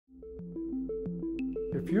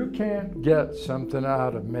If you can't get something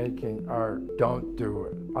out of making art, don't do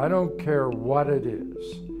it. I don't care what it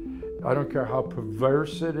is. I don't care how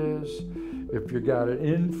perverse it is. If you got it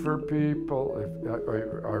in for people,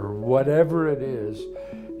 or whatever it is,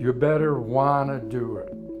 you better want to do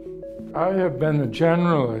it. I have been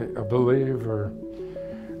generally a believer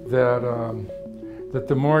that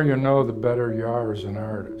the more you know, the better you are as an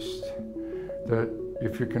artist. That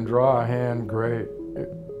if you can draw a hand, great.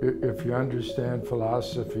 If you understand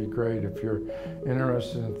philosophy, great. If you're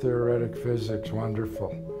interested in theoretic physics,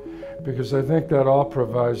 wonderful. Because I think that all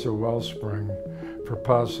provides a wellspring for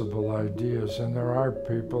possible ideas, and there are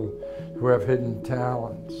people who have hidden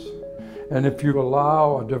talents. And if you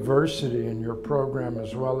allow a diversity in your program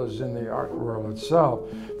as well as in the art world itself,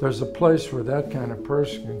 there's a place where that kind of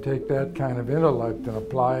person can take that kind of intellect and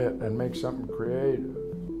apply it and make something creative.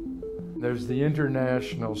 There's the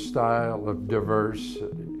international style of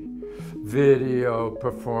diversity. Video,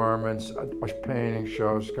 performance, a painting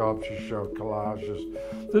show, sculpture show, collages.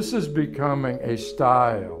 This is becoming a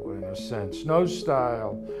style in a sense. No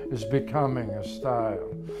style is becoming a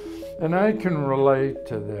style. And I can relate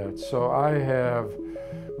to that. So I have,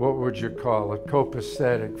 what would you call it,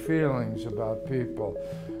 copacetic feelings about people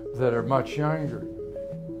that are much younger.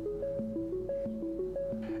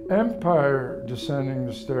 Empire descending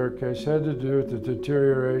the staircase had to do with the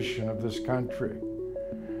deterioration of this country.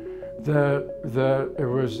 That it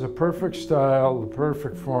was the perfect style, the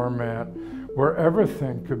perfect format, where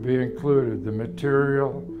everything could be included, the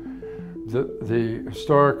material, the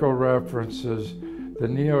historical references, the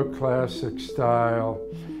neoclassic style,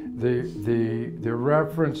 the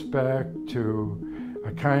reference back to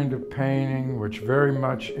a kind of painting which very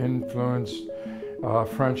much influenced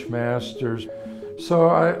French masters. So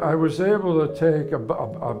I was able to take a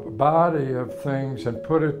body of things and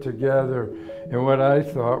put it together in what I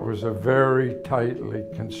thought was a very tightly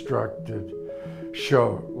constructed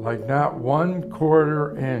show, like not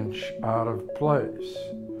 1/4 inch out of place.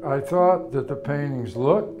 I thought that the paintings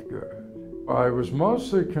looked good. I was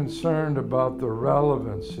mostly concerned about the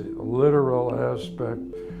relevancy, the literal aspect,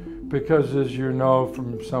 because as you know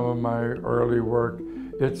from some of my early work,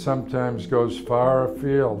 it sometimes goes far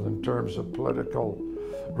afield in terms of political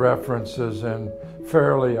references and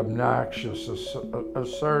fairly obnoxious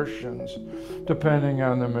assertions, depending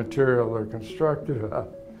on the material they're constructed of.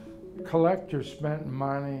 Collectors spent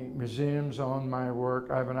money, museums own my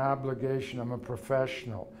work. I have an obligation, I'm a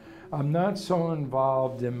professional. I'm not so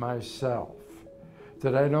involved in myself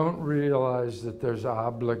that I don't realize that there's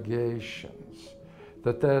obligations,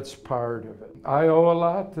 that's part of it. I owe a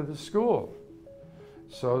lot to the school.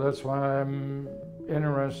 So that's why I'm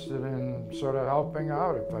interested in sort of helping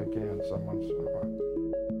out if I can, once in a while.